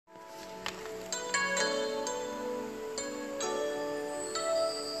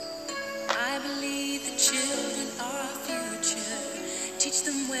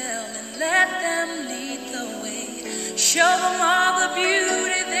Show them all the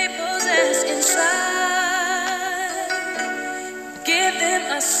beauty they possess inside. Give them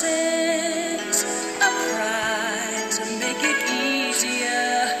a sense of pride to make it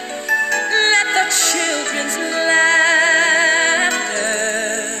easier. Let the children's laughter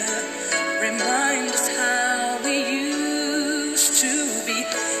remind us how we used to be.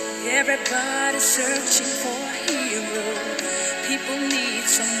 Everybody's searching for a hero. People need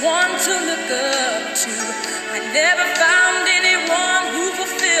someone to look up to. I never found anyone who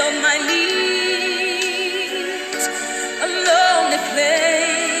fulfilled my needs. A lonely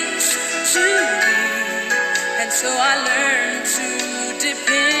place to be. And so I learned to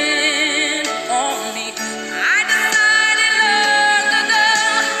depend on me. I decided long ago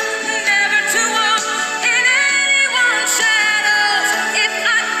never to walk in anyone's shadows. If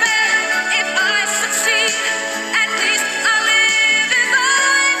I fail, if I succeed, at least I live as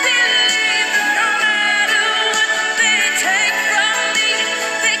I believe. No matter what they take from me,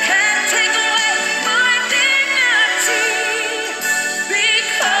 they can't take away my dignity.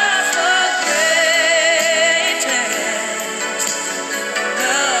 Because the greatest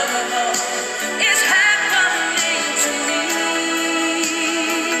love of all is happening to me.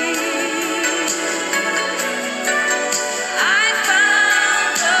 I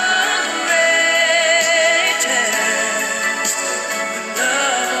found the greatest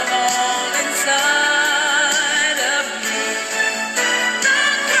love of all inside of me. The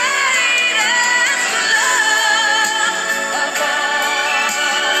greatest love of all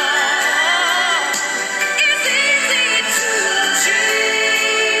is easy to achieve.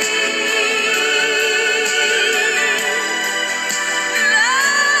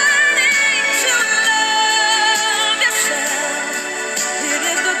 Learning to love yourself, it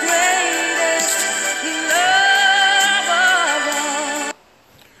is the greatest love of all.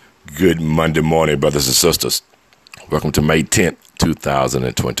 Good Monday morning, brothers and sisters. Welcome to May 10th,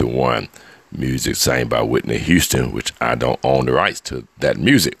 2021. Music sang by Whitney Houston, which I don't own the rights to that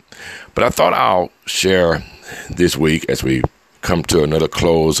music. But I thought I'll share this week, as we come to another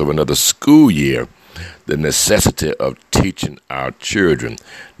close of another school year, the necessity of teaching our children.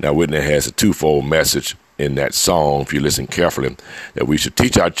 Now, Whitney has a twofold message in that song, if you listen carefully, that we should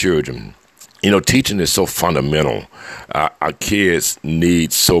teach our children. You know, teaching is so fundamental. Our kids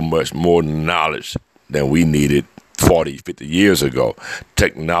need so much more knowledge than we needed 40, 50 years ago.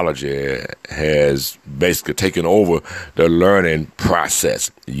 Technology has basically taken over the learning process.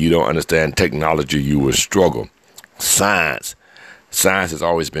 You don't understand technology, you will struggle. Science has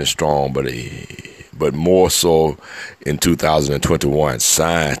always been strong, but more so in 2021.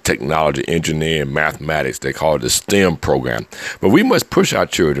 Science, technology, engineering, mathematics, they call it the STEM program. But we must push our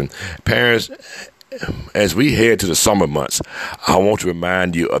children. Parents, as we head to the summer months, I want to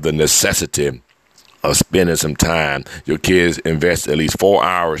remind you of the necessity of spending some time. Your kids invest at least 4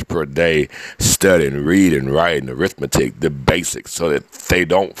 hours per day studying, reading, writing, arithmetic, the basics, so that they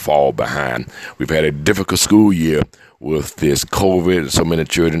don't fall behind. We've had a difficult school year with this COVID. So many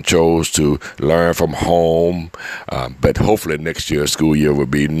children chose to learn from home. But hopefully next year's school year will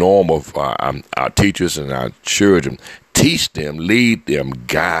be normal for our teachers and our children. Teach them, lead them,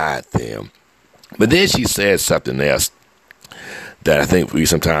 guide them. But then she said something else that I think we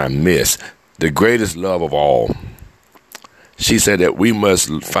sometimes miss. The greatest love of all. She said that we must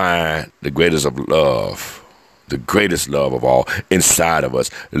find the greatest of all inside of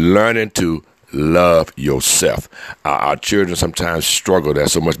us, learning to love yourself. Our children sometimes struggle.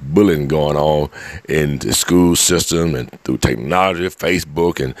 There's so much bullying going on in the school system and through technology,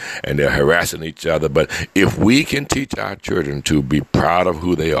 Facebook, and they're harassing each other. But if we can teach our children to be proud of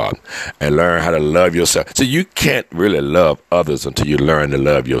who they are and learn how to love yourself. So you can't really love others until you learn to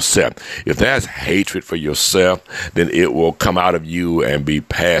love yourself. If there's hatred for yourself, then it will come out of you and be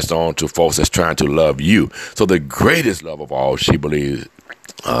passed on to folks that's trying to love you. So the greatest love of all, she believes,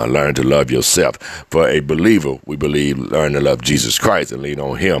 learn to love yourself. For a believer, we believe, learn to love Jesus Christ and lean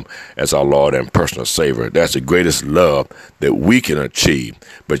on Him as our Lord and personal Savior. That's the greatest love that we can achieve.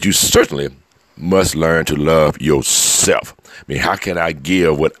 But you certainly must learn to love yourself. I mean, how can I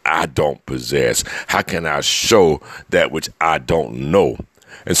give what I don't possess? How can I show that which I don't know?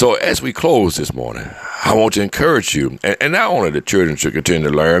 And so as we close this morning, I want to encourage you, and not only the children should continue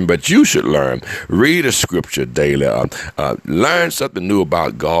to learn, but you should learn. Read a scripture daily. Learn something new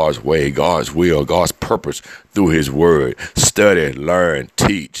about God's way, God's will, God's purpose through His word. Study, learn,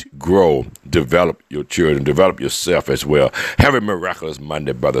 teach, grow, develop your children, develop yourself as well. Have a miraculous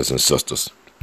Monday, brothers and sisters.